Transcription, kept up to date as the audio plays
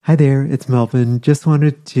Hi there, it's Melvin. Just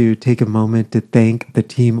wanted to take a moment to thank the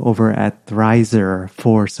team over at Thrizer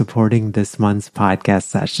for supporting this month's podcast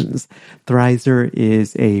sessions. Thrizer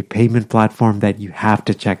is a payment platform that you have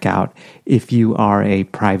to check out if you are a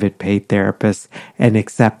private paid therapist and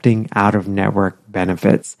accepting out-of-network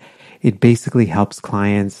benefits. It basically helps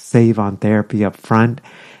clients save on therapy up front.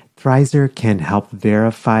 Thrizer can help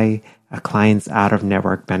verify a client's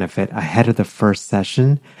out-of-network benefit ahead of the first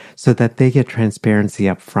session so that they get transparency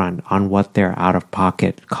up front on what their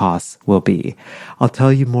out-of-pocket costs will be. I'll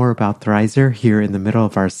tell you more about Thrizer here in the middle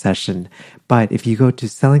of our session, but if you go to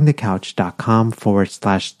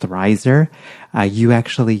sellingthecouch.com/Thrizer, you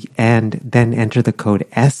actually and then enter the code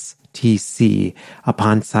STC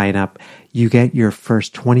upon sign up, you get your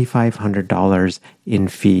first $2,500 in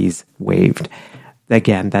fees waived.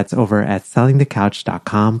 Again, that's over at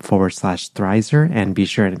sellingthecouch.com/Thrizer, and be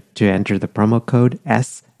sure to enter the promo code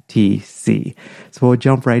STC. So we'll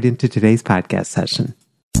jump right into today's podcast session.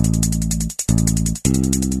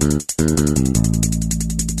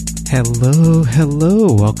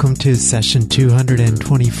 Hello. Welcome to session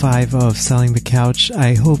 225 of Selling the Couch.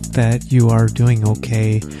 I hope that you are doing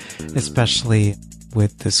okay, especially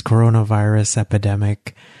with this coronavirus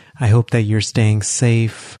epidemic. I hope that you're staying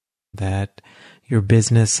safe, that your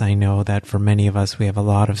business, I know that for many of us, we have a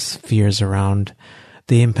lot of fears around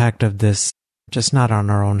the impact of this, just not on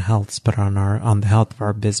our own healths, but on the health of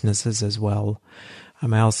our businesses as well.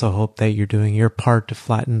 I also hope that you're doing your part to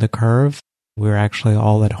flatten the curve. We're actually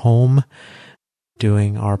all at home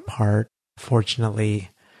doing our part. Fortunately,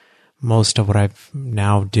 most of what I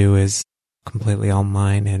now do is completely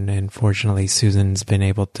online, and fortunately, Susan's been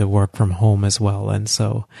able to work from home as well. And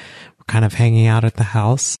so we're kind of hanging out at the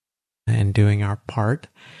house and doing our part.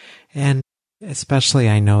 And especially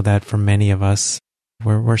I know that for many of us,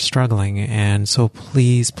 we're struggling. And so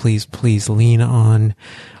please lean on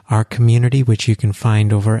our community, which you can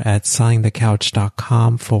find over at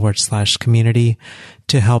sellingthecouch.com/community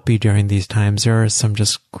to help you during these times. There are some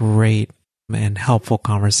just great and helpful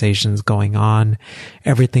conversations going on,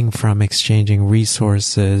 everything from exchanging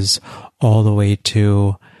resources all the way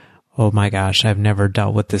to, oh my gosh, I've never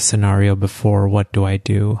dealt with this scenario before. What do I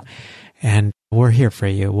do? And we're here for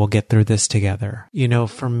you. We'll get through this together. You know,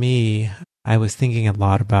 for me, I was thinking a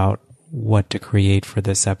lot about what to create for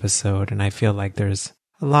this episode, and I feel like there's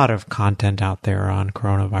a lot of content out there on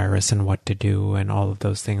coronavirus and what to do and all of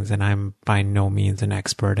those things, and I'm by no means an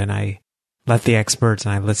expert, and I let the experts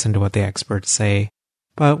and I listen to what the experts say.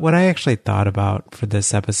 But what I actually thought about for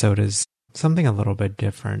this episode is something a little bit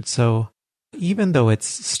different. So even though it's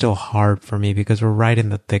still hard for me because we're right in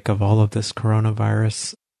the thick of all of this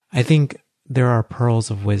coronavirus, I think there are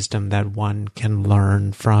pearls of wisdom that one can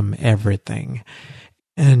learn from everything.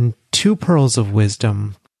 And two pearls of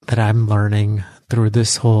wisdom that I'm learning through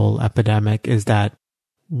this whole epidemic is that,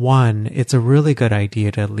 one, it's a really good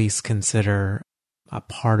idea to at least consider a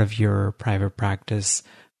part of your private practice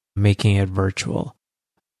making it virtual.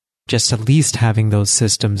 Just at least having those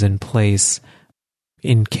systems in place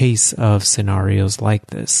in case of scenarios like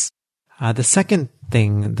this. The second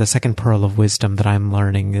pearl of wisdom that I'm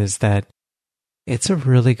learning is that it's a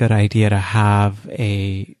really good idea to have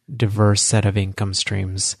a diverse set of income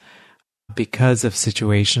streams. Because of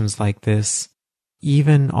situations like this,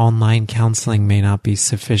 even online counseling may not be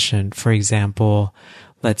sufficient. For example,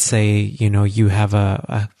 let's say, you have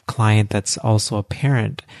a client that's also a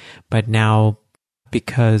parent, but now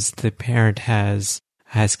because the parent has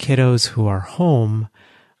kiddos who are home,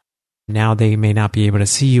 now they may not be able to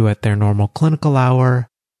see you at their normal clinical hour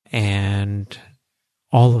and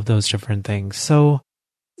all of those different things. So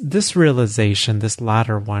this realization, this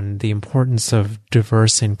latter one, the importance of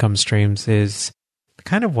diverse income streams is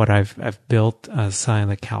kind of what I've built Selling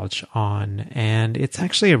the Couch on. And it's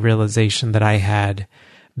actually a realization that I had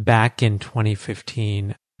back in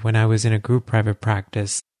 2015 when I was in a group private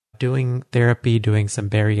practice doing therapy, doing some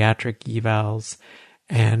bariatric evals.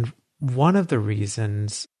 And one of the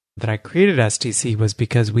reasons that I created STC was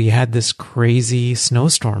because we had this crazy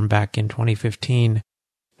snowstorm back in 2015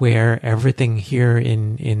 where everything here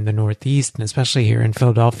in the Northeast, and especially here in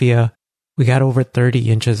Philadelphia, we got over 30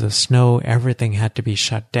 inches of snow. Everything had to be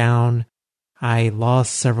shut down. I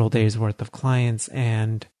lost several days worth of clients,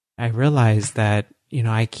 and I realized that,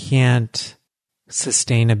 I can't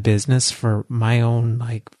sustain a business for my own,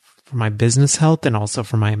 for my business health and also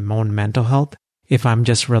for my own mental health if I'm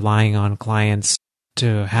just relying on clients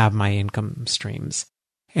to have my income streams.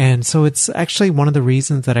 And so it's actually one of the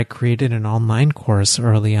reasons that I created an online course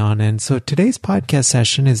early on. And so today's podcast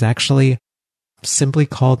session is actually simply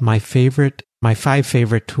called my 5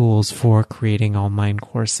 favorite tools for creating online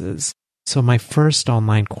courses. So my first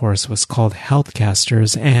online course was called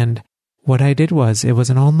Healthcasters, and what I did was it was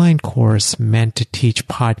an online course meant to teach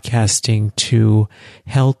podcasting to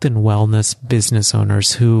health and wellness business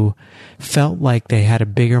owners who felt like they had a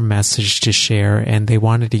bigger message to share and they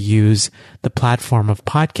wanted to use the platform of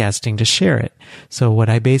podcasting to share it. So what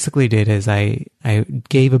I basically did is I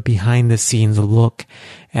gave a behind the scenes look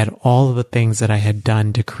at all of the things that I had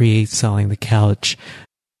done to create Selling the Couch.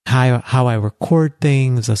 How I record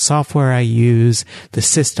things, the software I use, the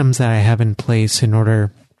systems that I have in place in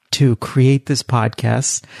order to create this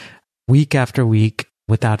podcast week after week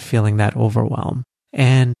without feeling that overwhelm.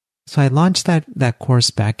 And so I launched that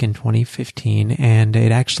course back in 2015, and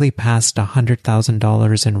it actually passed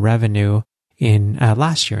 $100,000 in revenue in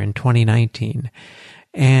last year in 2019.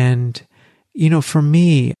 And, for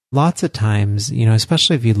me, lots of times,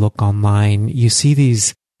 especially if you look online, you see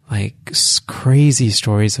these like crazy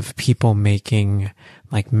stories of people making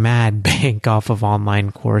like mad bank off of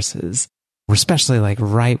online courses, especially like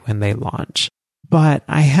right when they launch. But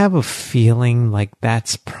I have a feeling like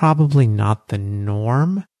that's probably not the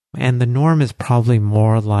norm. And the norm is probably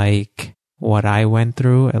more like what I went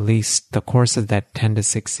through, at least the courses that tend to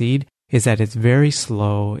succeed, is that it's very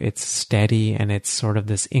slow, it's steady, and it's sort of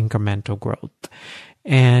this incremental growth.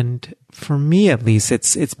 And for me, at least,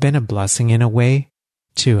 it's been a blessing in a way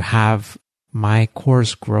to have my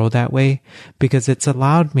course grow that way, because it's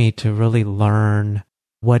allowed me to really learn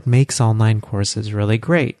what makes online courses really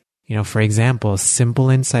great. For example, a simple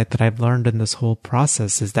insight that I've learned in this whole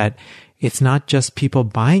process is that it's not just people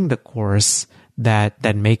buying the course that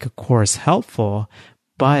make a course helpful,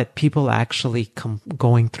 but people actually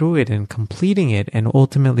going through it and completing it and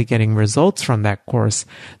ultimately getting results from that course.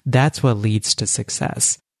 That's what leads to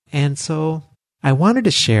success. And so I wanted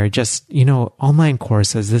to share just, online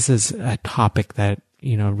courses. This is a topic that,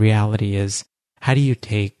 reality is, how do you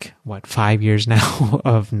take, 5 years now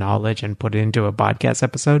of knowledge and put it into a podcast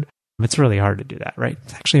episode? It's really hard to do that, right?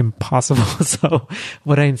 It's actually impossible. So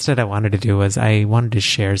what I wanted to do was I wanted to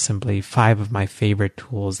share simply 5 of my favorite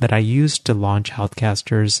tools that I used to launch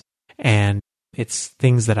Healthcasters, and it's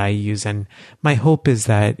things that I use. And my hope is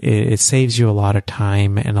that it saves you a lot of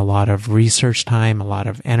time and a lot of research time, a lot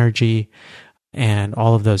of energy, and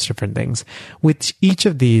all of those different things. With each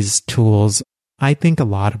of these tools, I think a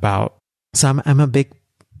lot about. So I'm a big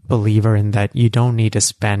believer in that you don't need to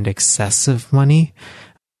spend excessive money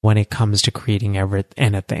when it comes to creating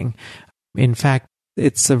anything. In fact,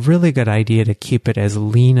 it's a really good idea to keep it as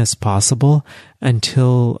lean as possible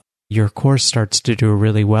until your course starts to do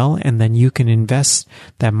really well, and then you can invest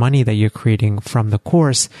that money that you're creating from the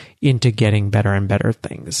course into getting better and better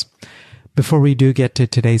things. Before we do get to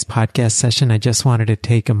today's podcast session, I just wanted to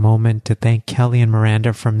take a moment to thank Kelly and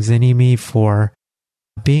Miranda from Zynnyme for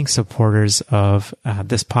being supporters of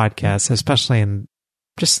this podcast, especially in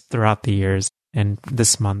just throughout the years. And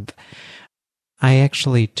this month, I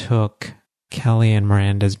actually took Kelly and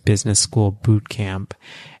Miranda's business school boot camp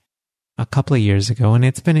a couple of years ago, and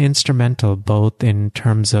it's been instrumental both in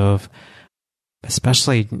terms of,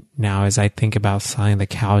 especially now as I think about Selling the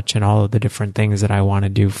Couch and all of the different things that I want to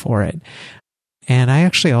do for it. And I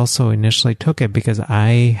actually also initially took it because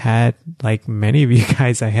I had, like many of you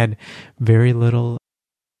guys, I had very little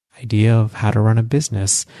idea of how to run a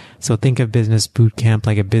business. So think of business boot camp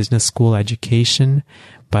like a business school education,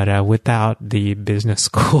 but without the business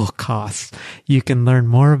school costs. You can learn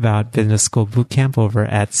more about business school boot camp over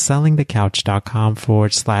at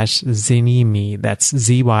sellingthecouch.com/Zynnyme. That's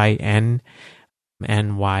ZYNNYME.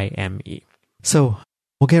 So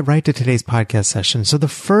we'll get right to today's podcast session. So the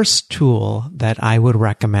first tool that I would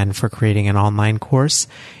recommend for creating an online course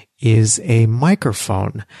is a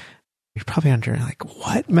microphone. You're probably wondering, like,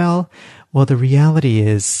 what, Mel? Well, the reality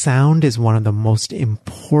is sound is one of the most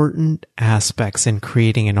important aspects in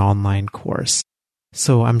creating an online course.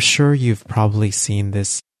 So I'm sure you've probably seen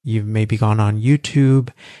this. You've maybe gone on YouTube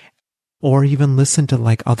or even listened to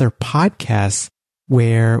like other podcasts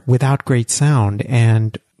where without great sound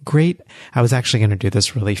and I was actually going to do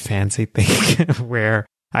this really fancy thing where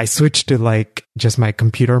I switched to like just my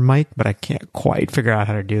computer mic, but I can't quite figure out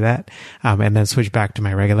how to do that. And then switch back to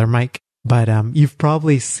my regular mic. But, you've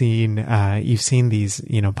probably seen, these,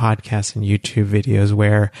 podcasts and YouTube videos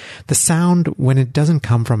where the sound, when it doesn't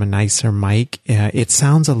come from a nicer mic, it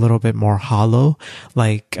sounds a little bit more hollow,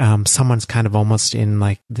 like, someone's kind of almost in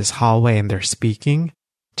like this hallway and they're speaking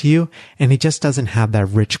to you, and it just doesn't have that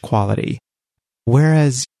rich quality.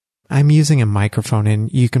 Whereas I'm using a microphone, and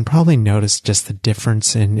you can probably notice just the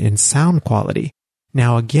difference in sound quality.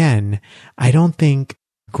 Now, again, I don't think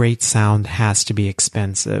great sound has to be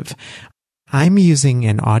expensive. I'm using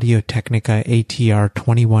an Audio-Technica ATR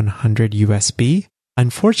 2100 USB.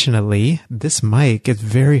 Unfortunately, this mic is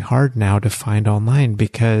very hard now to find online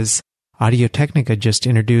because Audio-Technica just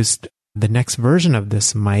introduced the next version of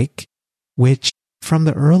this mic, which from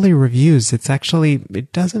the early reviews, it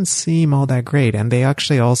doesn't seem all that great. And they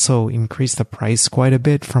actually also increased the price quite a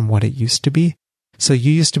bit from what it used to be. So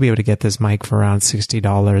you used to be able to get this mic for around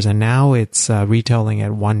 $60, and now it's retailing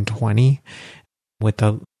at $120.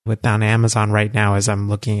 With on Amazon right now, as I'm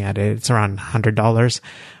looking at it, it's around $100.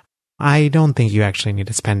 I don't think you actually need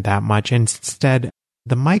to spend that much. Instead,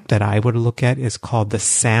 the mic that I would look at is called the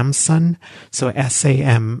Samson. So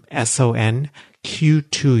Samson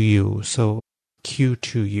Q2U. So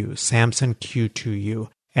Q2U, Samson Q2U.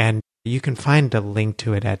 And you can find a link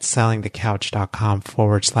to it at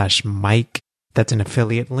sellingthecouch.com/mic. That's an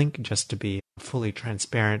affiliate link, just to be fully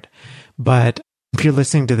transparent. But if you're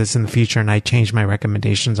listening to this in the future and I change my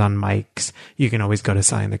recommendations on mics, you can always go to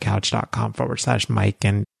sellingthecouch.com/mic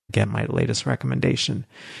and get my latest recommendation.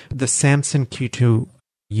 The Samson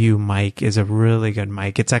Q2U mic is a really good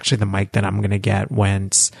mic. It's actually the mic that I'm going to get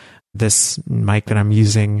once this mic that I'm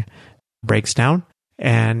using breaks down.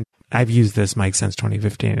 And I've used this mic since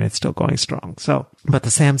 2015 and it's still going strong. But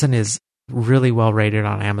the Samson is really well rated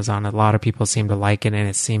on Amazon. A lot of people seem to like it, and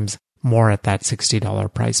it seems more at that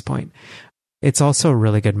 $60 price point. It's also a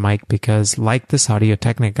really good mic because, like this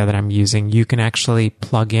Audio-Technica that I'm using, you can actually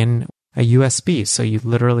plug in a USB. So you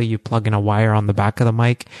plug in a wire on the back of the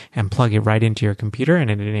mic and plug it right into your computer,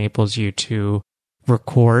 and it enables you to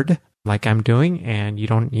record like I'm doing, and you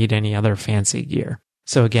don't need any other fancy gear.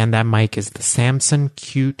 So again, that mic is the Samson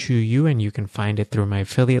Q2U, and you can find it through my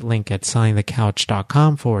affiliate link at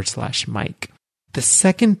sellingthecouch.com/mic. The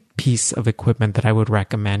second piece of equipment that I would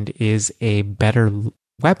recommend is a better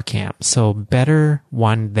webcam. So better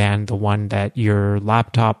one than the one that your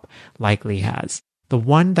laptop likely has. The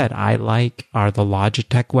one that I like are the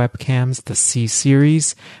Logitech webcams, the C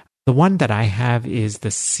series. The one that I have is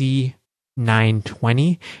the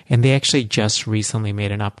C920, and they actually just recently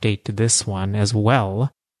made an update to this one as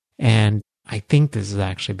well. And I think this is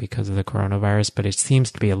actually because of the coronavirus, but it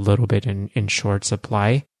seems to be a little bit in short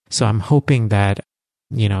supply. So I'm hoping that,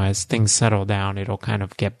 as things settle down, it'll kind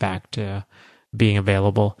of get back to being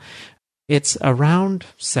available. It's around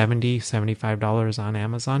 $70, $75 on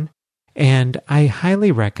Amazon. And I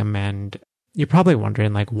highly recommend, you're probably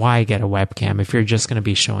wondering, why get a webcam if you're just going to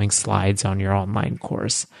be showing slides on your online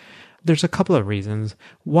course? There's a couple of reasons.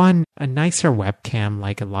 One, a nicer webcam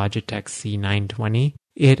like a Logitech C920,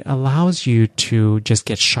 it allows you to just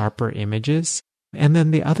get sharper images. And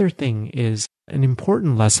then the other thing is, an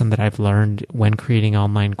important lesson that I've learned when creating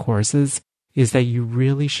online courses is that you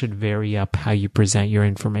really should vary up how you present your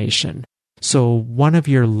information. So one of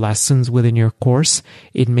your lessons within your course,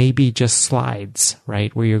 it may be just slides,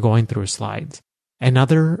 right? Where you're going through slides.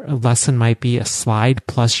 Another lesson might be a slide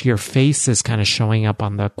plus your face is kind of showing up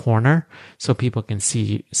on the corner so people can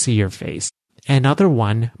see your face. Another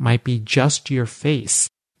one might be just your face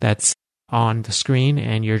that's on the screen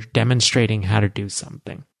and you're demonstrating how to do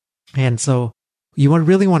something. And so you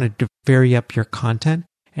really want to vary up your content.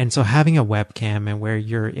 And so having a webcam and where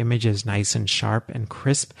your image is nice and sharp and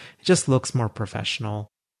crisp, it just looks more professional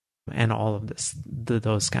and all of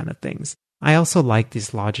those kind of things. I also like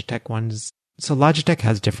these Logitech ones. So Logitech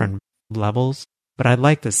has different levels, but I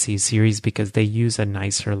like the C series because they use a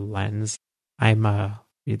nicer lens.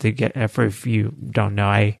 If you don't know,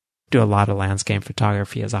 I do a lot of landscape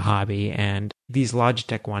photography as a hobby, and these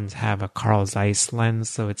Logitech ones have a Carl Zeiss lens,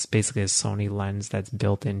 so it's basically a Sony lens that's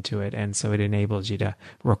built into it, and so it enables you to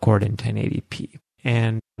record in 1080p.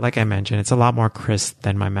 And like I mentioned, it's a lot more crisp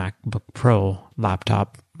than my MacBook Pro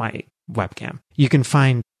laptop, my webcam. You can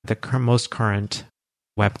find the most current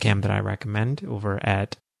webcam that I recommend over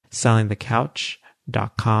at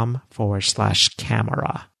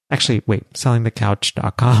sellingthecouch.com/camera. Actually, wait,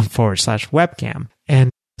 sellingthecouch.com/webcam. And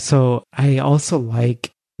so I also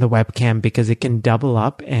like the webcam because it can double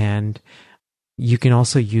up and you can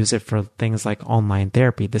also use it for things like online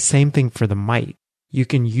therapy. The same thing for the mic. You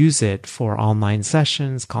can use it for online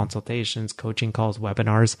sessions, consultations, coaching calls,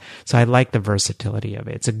 webinars. So I like the versatility of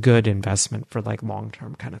it. It's a good investment for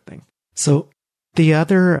long-term kind of thing. So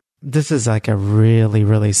this is a really,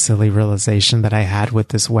 really silly realization that I had with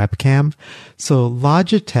this webcam. So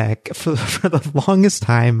Logitech, for the longest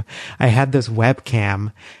time, I had this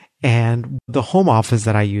webcam and the home office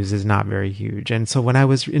that I use is not very huge. And so when I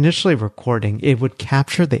was initially recording, it would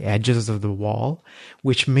capture the edges of the wall,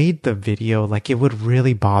 which made the video, it would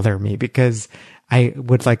really bother me because I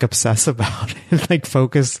would obsess about it,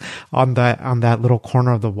 focus on that little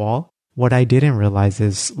corner of the wall. What I didn't realize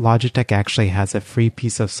is Logitech actually has a free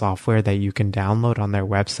piece of software that you can download on their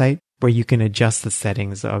website where you can adjust the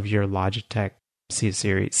settings of your Logitech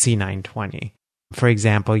C-Series C920. For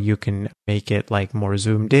example, you can make it like more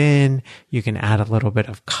zoomed in. You can add a little bit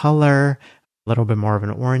of color, a little bit more of an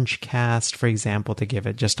orange cast, for example, to give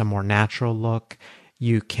it just a more natural look.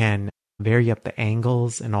 You can vary up the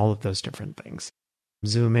angles and all of those different things.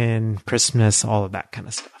 Zoom in, crispness, all of that kind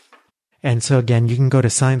of stuff. And so again, you can go to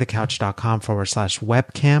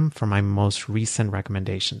sellingthecouch.com/webcam for my most recent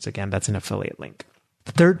recommendations. Again, that's an affiliate link.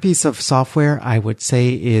 The third piece of software I would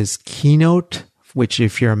say is Keynote, which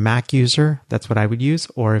if you're a Mac user, that's what I would use.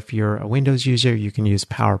 Or if you're a Windows user, you can use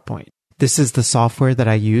PowerPoint. This is the software that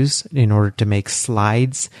I use in order to make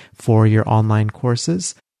slides for your online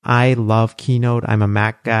courses. I love Keynote. I'm a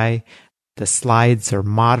Mac guy. The slides are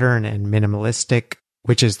modern and minimalistic,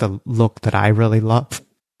 which is the look that I really love.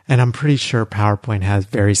 And I'm pretty sure PowerPoint has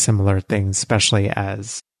very similar things, especially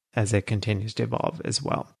as it continues to evolve as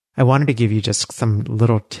well. I wanted to give you just some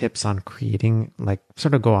little tips on creating, like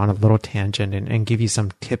sort of go on a little tangent and give you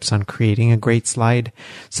some tips on creating a great slide.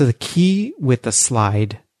 So the key with the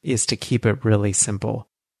slide is to keep it really simple.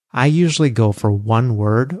 I usually go for one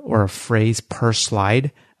word or a phrase per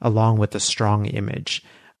slide along with a strong image.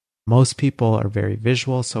 Most people are very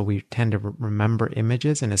visual, so we tend to remember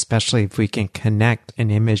images, and especially if we can connect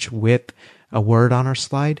an image with a word on our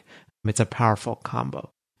slide, it's a powerful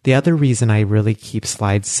combo. The other reason I really keep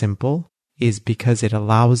slides simple is because it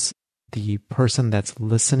allows the person that's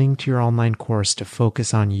listening to your online course to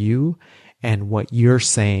focus on you and what you're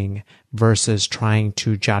saying versus trying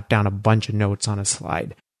to jot down a bunch of notes on a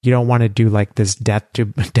slide. You don't want to do like this death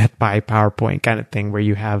by PowerPoint kind of thing where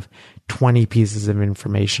you have 20 pieces of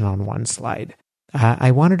information on one slide. I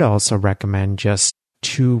wanted to also recommend just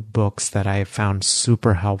 2 books that I have found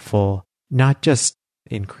super helpful, not just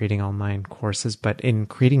in creating online courses, but in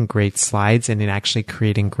creating great slides and in actually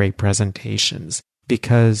creating great presentations.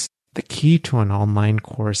 Because the key to an online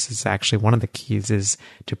course is actually one of the keys is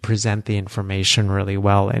to present the information really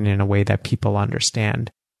well and in a way that people understand.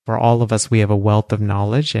 For all of us, we have a wealth of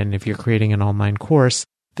knowledge. And if you're creating an online course,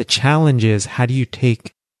 the challenge is how do you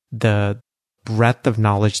take the breadth of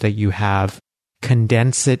knowledge that you have,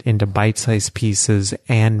 condense it into bite-sized pieces,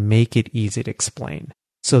 and make it easy to explain.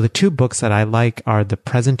 So the 2 books that I like are The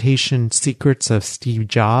Presentation Secrets of Steve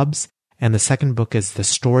Jobs, and the second book is The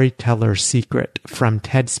Storyteller's Secret, From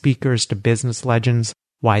TED Speakers to Business Legends,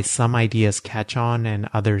 Why Some Ideas Catch On and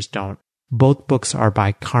Others Don't. Both books are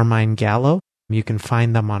by Carmine Gallo. You can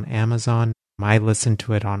find them on Amazon. I listen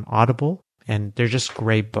to it on Audible, and they're just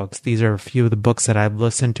great books. These are a few of the books that I've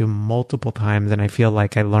listened to multiple times, and I feel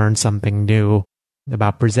like I learned something new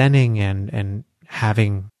about presenting and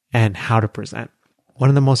having and how to present. One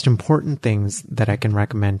of the most important things that I can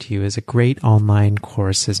recommend to you is a great online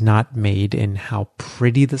course is not made in how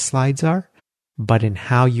pretty the slides are, but in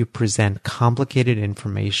how you present complicated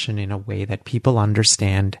information in a way that people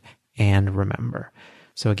understand and remember.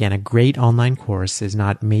 So again, a great online course is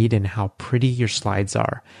not made in how pretty your slides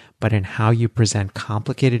are, but in how you present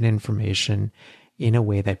complicated information in a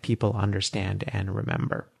way that people understand and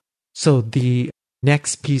remember. So the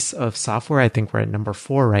next piece of software, I think we're at number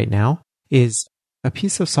 4 right now, is a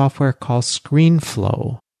piece of software called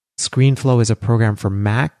ScreenFlow. ScreenFlow is a program for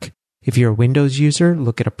Mac. If you're a Windows user,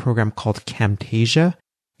 look at a program called Camtasia.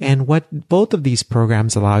 And what both of these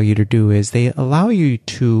programs allow you to do is they allow you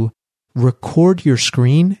to record your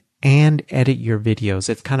screen and edit your videos.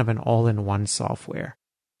 It's kind of an all-in-one software.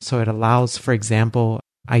 So it allows, for example,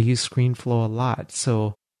 I use ScreenFlow a lot.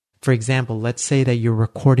 So for example, let's say that you're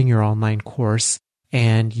recording your online course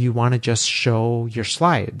and you want to just show your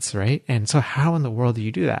slides, right? And so how in the world do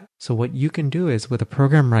you do that? So what you can do is with a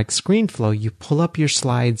program like ScreenFlow, you pull up your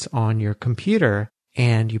slides on your computer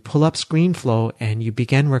and you pull up ScreenFlow and you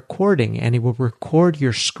begin recording, and it will record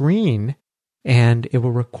your screen and it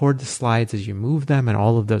will record the slides as you move them and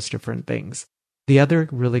all of those different things. The other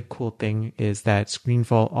really cool thing is that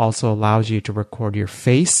ScreenFlow also allows you to record your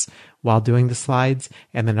face while doing the slides,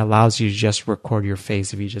 and then allows you to just record your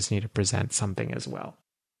face if you just need to present something as well.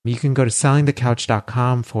 You can go to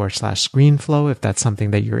sellingthecouch.com/ScreenFlow if that's something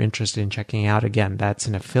that you're interested in checking out. Again, that's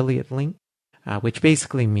an affiliate link, which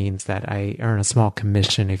basically means that I earn a small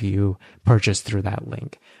commission if you purchase through that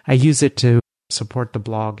link. I use it to support the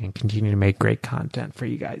blog and continue to make great content for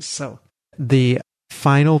you guys. So the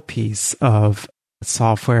final piece of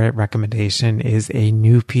software recommendation is a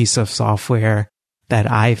new piece of software that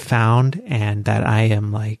I found and that I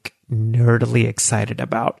am like nerdily excited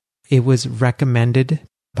about. It was recommended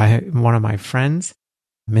by one of my friends,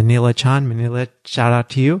 Manila Chan. Manila, shout out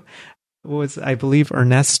to you. was, I believe,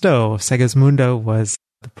 Ernesto Segismundo was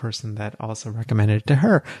the person that also recommended it to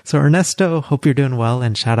her. So Ernesto, hope you're doing well,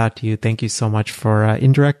 and shout out to you. Thank you so much for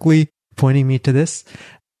indirectly pointing me to this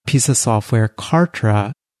piece of software.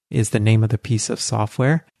 Kartra is the name of the piece of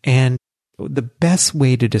software. And the best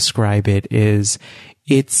way to describe it is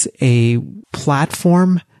it's a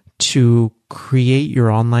platform to create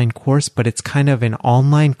your online course, but it's kind of an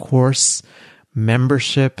online course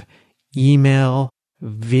membership, email,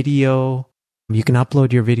 video. You can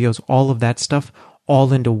upload your videos, all of that stuff,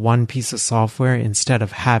 all into one piece of software instead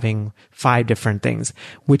of having 5 different things,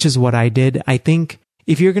 which is what I did. I think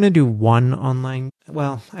if you're going to do one online,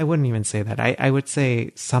 well, I wouldn't even say that. I would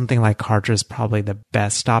say something like Kartra is probably the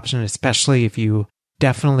best option, especially if you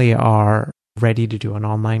definitely are ready to do an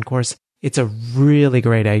online course. It's a really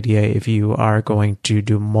great idea if you are going to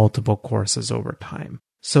do multiple courses over time.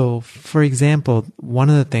 So, for example, one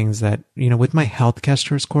of the things that, with my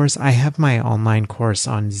Healthcasters course, I have my online course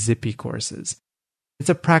on Zippy Courses. It's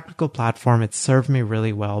a practical platform. It served me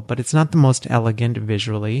really well, but it's not the most elegant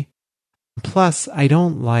visually. Plus, I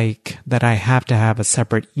don't like that I have to have a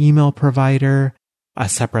separate email provider, a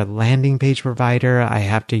separate landing page provider. I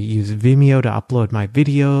have to use Vimeo to upload my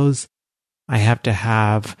videos. I have to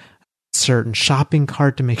have certain shopping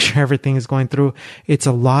cart to make sure everything is going through. It's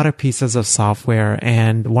a lot of pieces of software.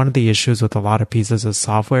 And one of the issues with a lot of pieces of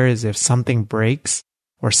software is if something breaks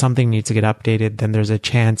or something needs to get updated, then there's a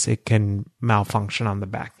chance it can malfunction on the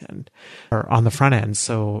back end or on the front end.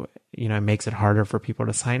 So, it makes it harder for people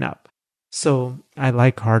to sign up. So I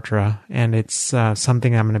like Kartra, and it's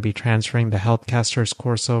something I'm going to be transferring the Healthcasters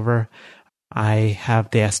course over. I have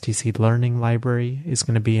the STC Learning Library is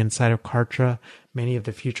going to be inside of Kartra. Many of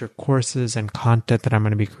the future courses and content that I'm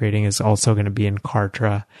going to be creating is also going to be in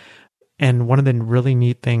Kartra. And one of the really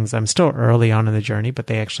neat things, I'm still early on in the journey, but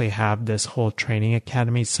they actually have this whole training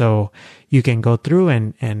academy. So you can go through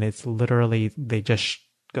and it's literally, they just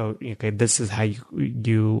go, okay, this is how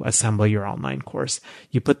you assemble your online course.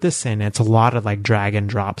 You put this in, it's a lot of like drag and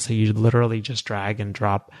drop. So you literally just drag and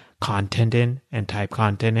drop content in and type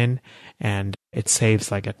content in, and it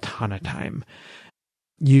saves like a ton of time.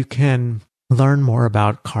 You can learn more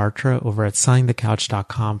about Kartra over at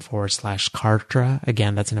sellingthecouch.com/Kartra.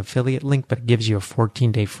 Again, that's an affiliate link, but it gives you a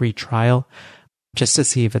 14-day free trial just to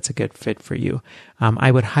see if it's a good fit for you.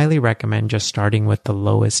 I would highly recommend just starting with the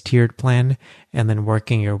lowest tiered plan and then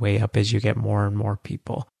working your way up as you get more and more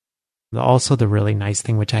people. Also, the really nice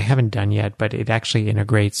thing, which I haven't done yet, but it actually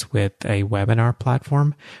integrates with a webinar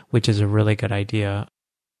platform, which is a really good idea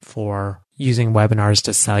for using webinars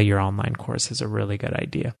to sell your online course is a really good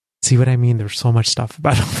idea. See what I mean? There's so much stuff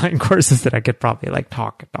about online courses that I could probably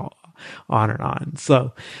talk on and on.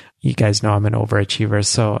 So you guys know I'm an overachiever.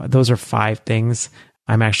 So those are 5 things.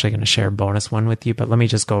 I'm actually going to share a bonus one with you, but let me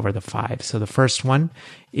just go over the 5. So the first one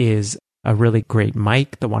is a really great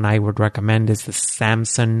mic. The one I would recommend is the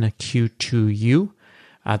Samson Q2U.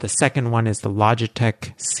 The second one is the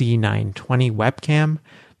Logitech C920 webcam.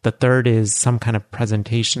 The third is some kind of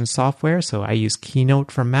presentation software. So I use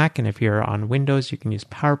Keynote for Mac, and if you're on Windows, you can use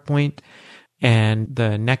PowerPoint. And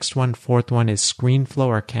the next one, 4th one, is ScreenFlow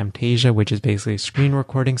or Camtasia, which is basically screen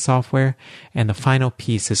recording software. And the final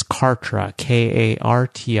piece is Kartra,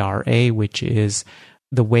 Kartra, which is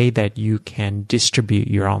the way that you can distribute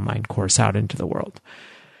your online course out into the world.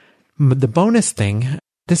 The bonus thing,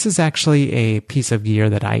 this is actually a piece of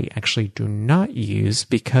gear that I actually do not use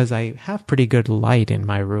because I have pretty good light in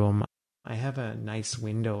my room. I have a nice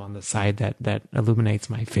window on the side that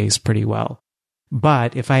illuminates my face pretty well.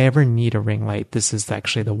 But if I ever need a ring light, this is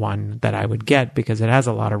actually the one that I would get because it has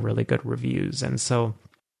a lot of really good reviews. And so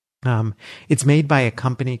it's made by a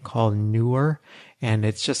company called Neewer, and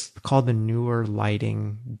it's just called the Neewer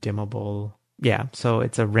Lighting Dimmable. Yeah, so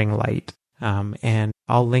it's a ring light. And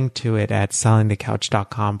I'll link to it at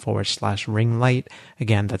sellingthecouch.com/ring light.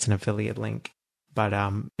 Again, that's an affiliate link. But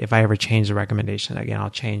if I ever change the recommendation, again, I'll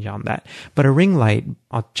change on that. But a ring light,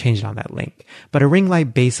 I'll change it on that link. But a ring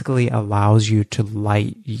light basically allows you to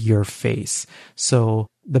light your face. So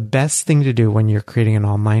the best thing to do when you're creating an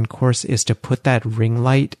online course is to put that ring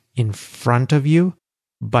light in front of you,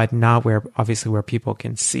 but not where people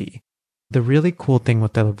can see. The really cool thing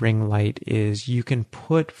with the ring light is you can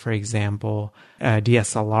put, for example, a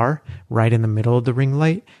DSLR right in the middle of the ring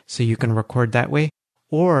light, so you can record that way.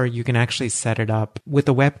 Or you can actually set it up with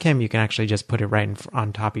a webcam. You can actually just put it right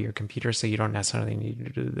on top of your computer, so you don't necessarily need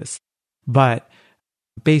to do this. But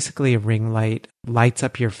basically, a ring light lights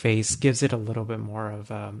up your face, gives it a little bit more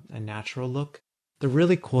of a natural look. The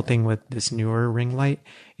really cool thing with this newer ring light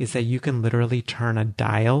is that you can literally turn a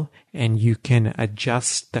dial and you can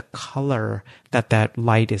adjust the color that that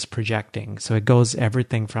light is projecting. So it goes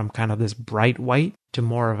everything from kind of this bright white to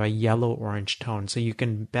more of a yellow orange tone. So you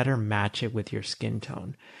can better match it with your skin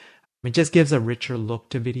tone. It just gives a richer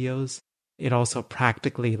look to videos. It also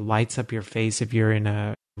practically lights up your face if you're in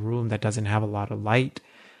a room that doesn't have a lot of light.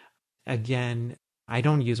 Again, I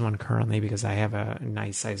don't use one currently because I have a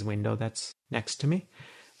nice size window that's next to me,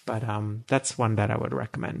 but that's one that I would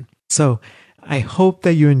recommend. So I hope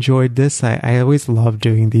that you enjoyed this. I always love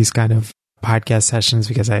doing these kind of podcast sessions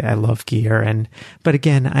because I love gear. But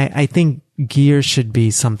again, I think gear should be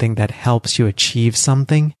something that helps you achieve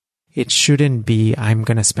something. It shouldn't be, I'm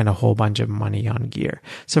going to spend a whole bunch of money on gear.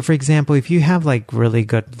 So for example, if you have like really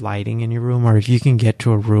good lighting in your room, or if you can get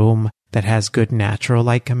to a room that has good natural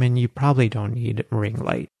light come in, you probably don't need ring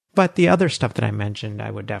light. But the other stuff that I mentioned,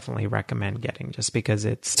 I would definitely recommend getting just because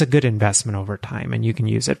it's a good investment over time and you can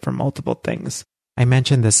use it for multiple things. I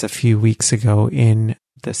mentioned this a few weeks ago in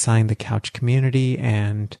the Selling the Couch community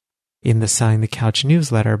and in the Selling the Couch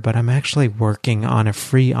newsletter, but I'm actually working on a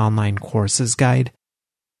free online courses guide.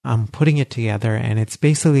 I'm putting it together and it's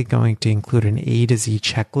basically going to include an A to Z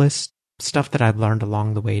checklist, stuff that I've learned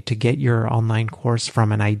along the way to get your online course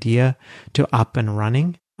from an idea to up and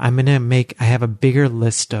running. I have a bigger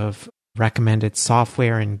list of recommended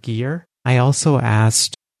software and gear. I also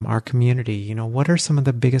asked our community, what are some of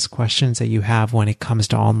the biggest questions that you have when it comes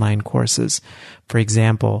to online courses? For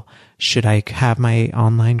example, should I have my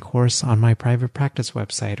online course on my private practice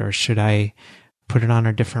website or should I put it on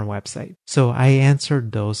a different website? So I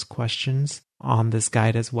answered those questions on this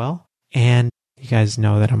guide as well. And you guys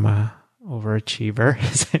know that I'm a overachiever,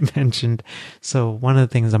 as I mentioned. So one of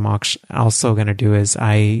the things I'm also going to do is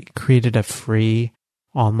I created a free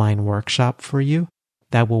online workshop for you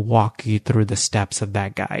that will walk you through the steps of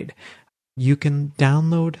that guide. You can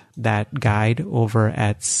download that guide over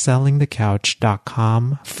at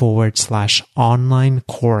sellingthecouch.com/online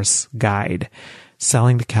course guide.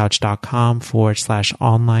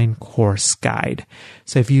 sellingthecouch.com/online course guide.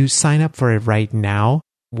 So if you sign up for it right now,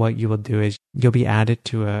 what you will do is you'll be added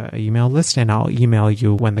to an email list and I'll email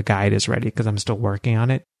you when the guide is ready because I'm still working on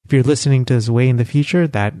it. If you're listening to this way in the future,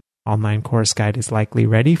 that online course guide is likely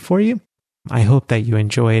ready for you. I hope that you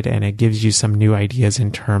enjoy it and it gives you some new ideas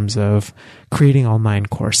in terms of creating online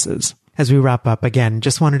courses. As we wrap up, again,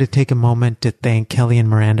 just wanted to take a moment to thank Kelly and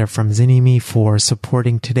Miranda from Zynnyme for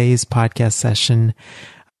supporting today's podcast session.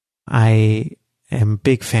 I am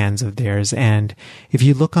big fans of theirs. And if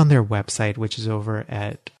you look on their website, which is over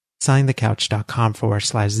at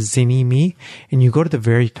sellingthecouch.com/Zynnyme, and you go to the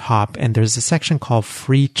very top and there's a section called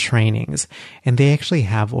free trainings. And they actually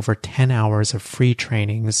have over 10 hours of free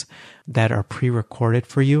trainings that are pre-recorded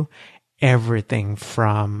for you. Everything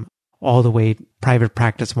from all the way private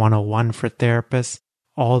practice 101 for therapists,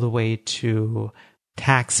 all the way to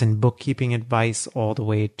tax and bookkeeping advice, all the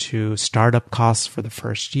way to startup costs for the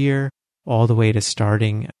first year, all the way to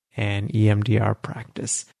starting an EMDR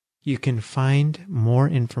practice. You can find more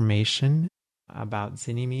information about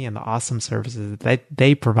Zynnyme and the awesome services that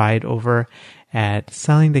they provide over at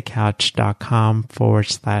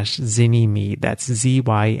sellingthecouch.com/Zynnyme. That's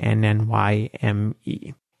ZYNNYME.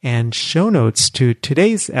 And show notes to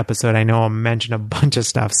today's episode. I know I'll mention a bunch of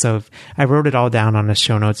stuff, so I wrote it all down on a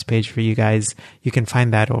show notes page for you guys. You can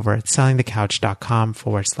find that over at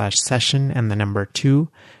sellingthecouch.com/session and the number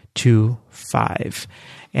 225.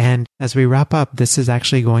 And as we wrap up, this is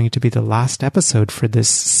actually going to be the last episode for this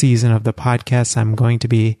season of the podcast. I'm going to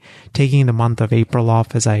be taking the month of April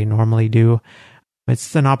off as I normally do.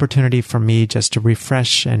 It's an opportunity for me just to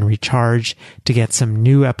refresh and recharge, to get some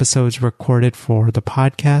new episodes recorded for the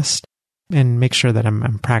podcast and make sure that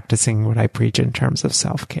I'm practicing what I preach in terms of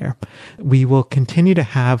self-care. We will continue to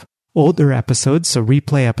have older episodes, so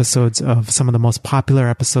replay episodes of some of the most popular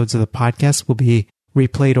episodes of the podcast will be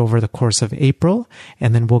replayed over the course of April,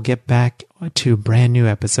 and then we'll get back to brand new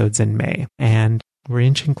episodes in May. And we're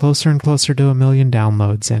inching closer and closer to 1 million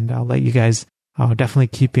downloads, and I'll definitely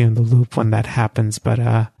keep you in the loop when that happens. But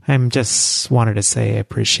I'm just wanted to say I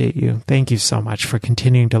appreciate you. Thank you so much for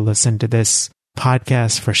continuing to listen to this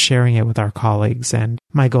podcast, for sharing it with our colleagues. And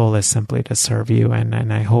my goal is simply to serve you,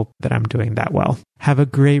 and I hope that I'm doing that well. Have a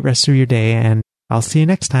great rest of your day, and I'll see you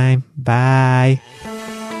next time. Bye.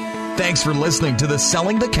 Thanks for listening to the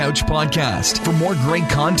Selling the Couch podcast. For more great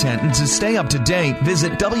content and to stay up to date,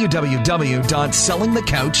 visit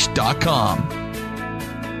www.sellingthecouch.com.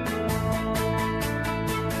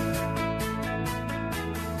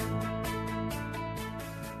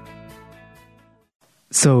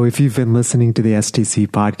 So if you've been listening to the STC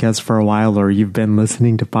podcast for a while, or you've been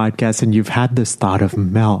listening to podcasts and you've had this thought of,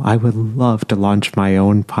 Mel, I would love to launch my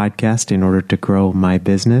own podcast in order to grow my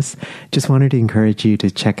business, just wanted to encourage you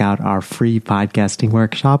to check out our free podcasting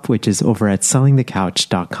workshop, which is over at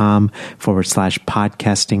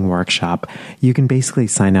sellingthecouch.com/podcasting workshop. You can basically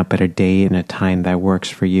sign up at a day and a time that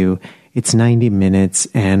works for you. It's 90 minutes.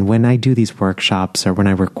 And when I do these workshops or when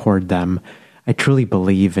I record them, I truly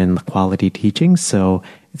believe in quality teaching, so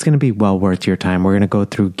it's going to be well worth your time. We're going to go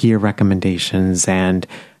through gear recommendations and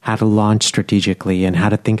how to launch strategically and how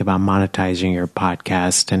to think about monetizing your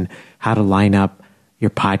podcast and how to line up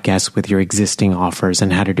your podcast with your existing offers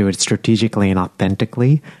and how to do it strategically and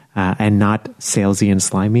authentically and not salesy and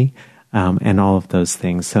slimy and all of those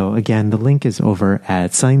things. So again, the link is over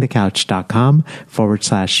at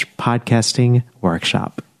sellingthecouch.com/podcasting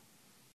workshop.